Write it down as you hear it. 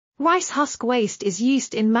Rice husk waste is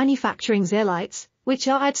used in manufacturing zeolites, which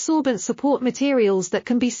are adsorbent support materials that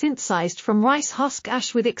can be synthesized from rice husk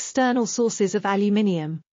ash with external sources of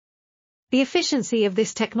aluminium. The efficiency of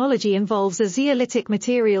this technology involves a zeolitic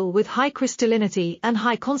material with high crystallinity and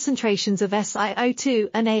high concentrations of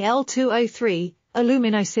SiO2 and Al2O3,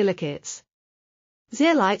 aluminosilicates.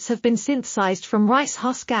 Zeolites have been synthesized from rice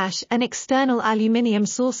husk ash and external aluminium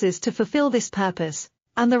sources to fulfill this purpose,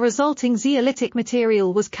 and the resulting zeolitic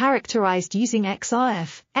material was characterized using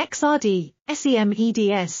XRF, XRD,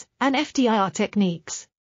 SEMEDS, and FDIR techniques.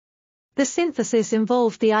 The synthesis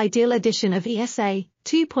involved the ideal addition of ESA,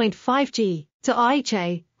 2.5G, to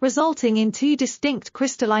IHA, resulting in two distinct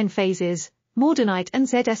crystalline phases, mordenite and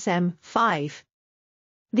ZSM, 5.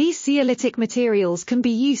 These zeolitic materials can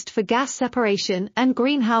be used for gas separation and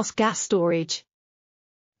greenhouse gas storage.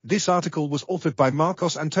 This article was authored by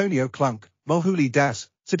Marcos Antonio Klunk, Mohuli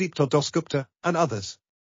Sudipta Dasgupta, and others.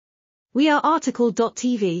 We are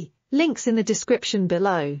RTCLTV, links in the description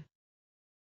below.